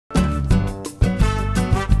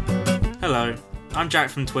Hello, I'm Jack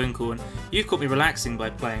from Twinkl, and you've caught me relaxing by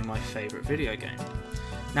playing my favourite video game.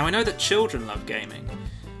 Now I know that children love gaming,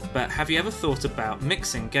 but have you ever thought about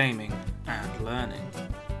mixing gaming and learning?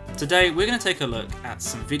 Today we're going to take a look at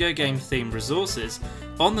some video game themed resources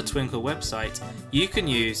on the Twinkl website you can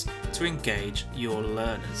use to engage your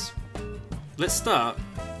learners. Let's start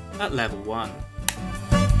at level 1.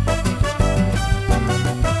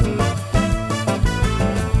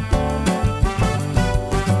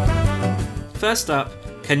 First up,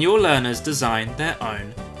 can your learners design their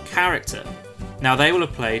own character? Now they will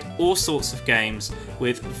have played all sorts of games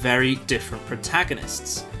with very different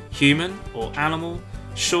protagonists: human or animal,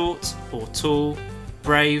 short or tall,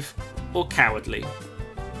 brave or cowardly.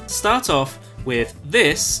 Start off with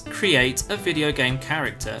this Create a Video Game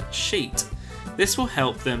Character sheet. This will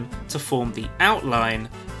help them to form the outline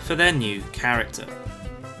for their new character.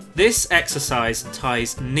 This exercise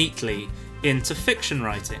ties neatly into fiction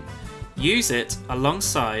writing. Use it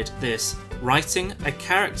alongside this Writing a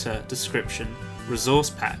Character Description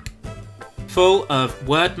resource pack, full of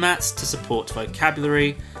word mats to support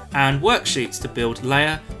vocabulary and worksheets to build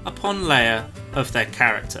layer upon layer of their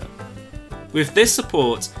character. With this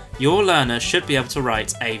support, your learner should be able to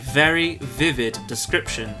write a very vivid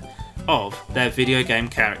description of their video game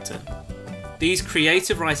character. These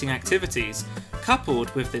creative writing activities,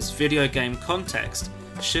 coupled with this video game context,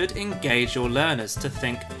 should engage your learners to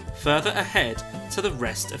think further ahead to the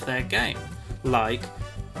rest of their game, like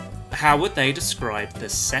how would they describe the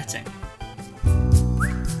setting?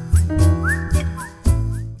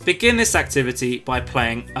 Begin this activity by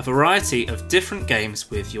playing a variety of different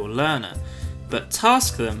games with your learner, but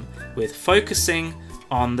task them with focusing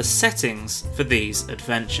on the settings for these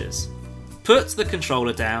adventures. Put the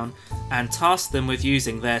controller down and task them with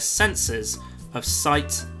using their senses of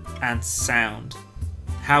sight and sound.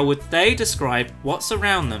 How would they describe what's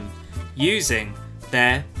around them using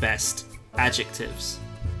their best adjectives?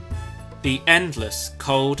 The endless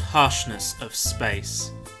cold harshness of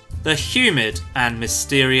space, the humid and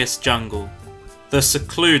mysterious jungle, the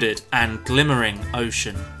secluded and glimmering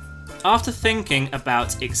ocean. After thinking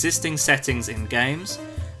about existing settings in games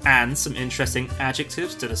and some interesting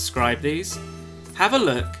adjectives to describe these, have a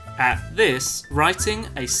look at this Writing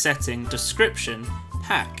a Setting Description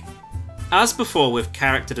pack. As before with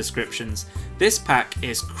character descriptions, this pack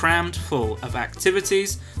is crammed full of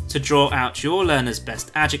activities to draw out your learners'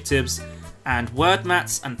 best adjectives and word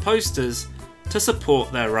mats and posters to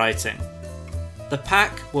support their writing. The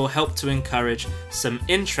pack will help to encourage some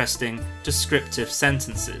interesting descriptive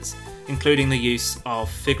sentences, including the use of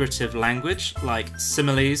figurative language like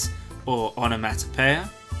similes or onomatopoeia,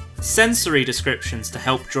 sensory descriptions to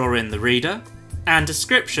help draw in the reader, and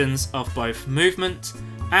descriptions of both movement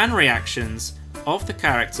and reactions of the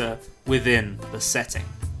character within the setting.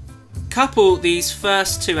 Couple these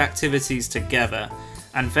first two activities together,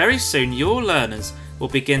 and very soon your learners will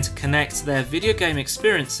begin to connect their video game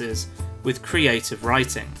experiences with creative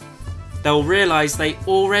writing. They'll realise they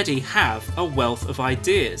already have a wealth of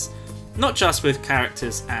ideas, not just with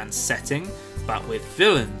characters and setting, but with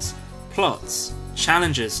villains, plots,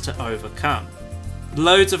 challenges to overcome.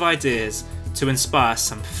 Loads of ideas to inspire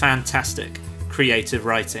some fantastic creative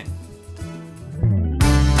writing.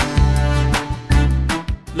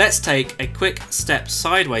 Let's take a quick step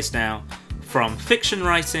sideways now from fiction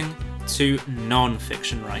writing to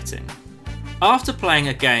non-fiction writing. After playing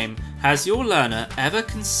a game, has your learner ever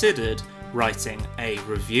considered writing a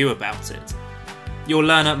review about it? Your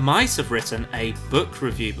learner might have written a book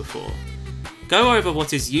review before. Go over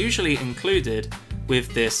what is usually included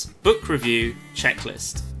with this book review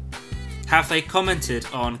checklist. Have they commented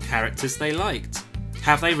on characters they liked?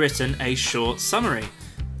 Have they written a short summary?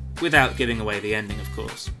 Without giving away the ending, of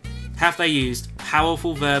course. Have they used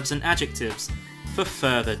powerful verbs and adjectives for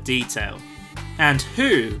further detail? And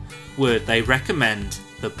who would they recommend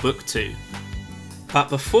the book to? But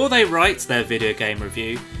before they write their video game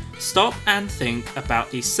review, stop and think about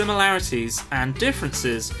the similarities and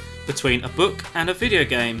differences between a book and a video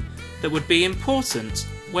game that would be important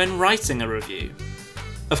when writing a review.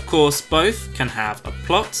 Of course, both can have a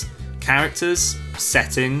plot, characters,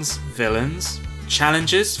 settings, villains,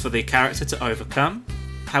 challenges for the character to overcome.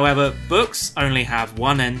 However, books only have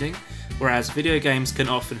one ending, whereas video games can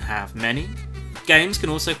often have many. Games can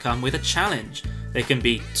also come with a challenge. They can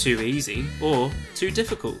be too easy or too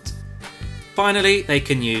difficult. Finally, they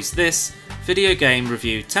can use this video game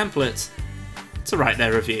review template to write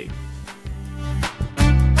their review.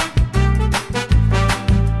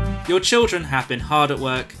 Your children have been hard at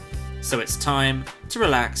work, so it's time to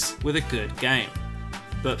relax with a good game.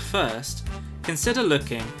 But first, consider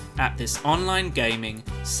looking at this online gaming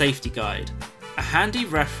safety guide, a handy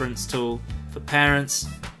reference tool for parents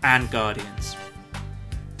and guardians.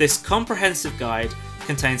 This comprehensive guide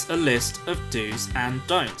contains a list of do's and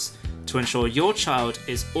don'ts to ensure your child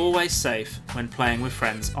is always safe when playing with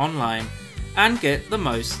friends online and get the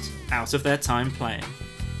most out of their time playing.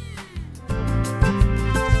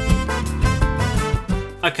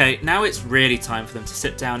 Okay, now it's really time for them to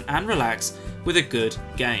sit down and relax with a good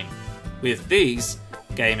game, with these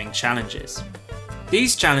gaming challenges.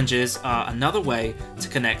 These challenges are another way to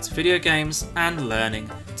connect video games and learning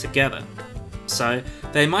together. So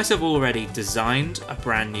they might have already designed a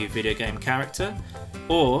brand new video game character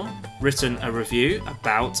or written a review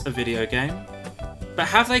about a video game, but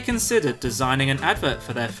have they considered designing an advert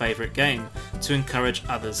for their favourite game to encourage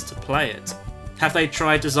others to play it? Have they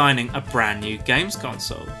tried designing a brand new games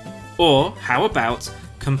console? Or how about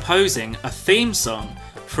composing a theme song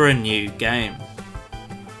for a new game?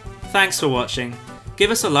 Thanks for watching. Give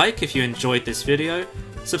us a like if you enjoyed this video,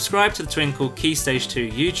 subscribe to the Twinkl Key Stage 2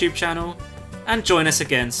 YouTube channel, and join us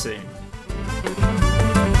again soon.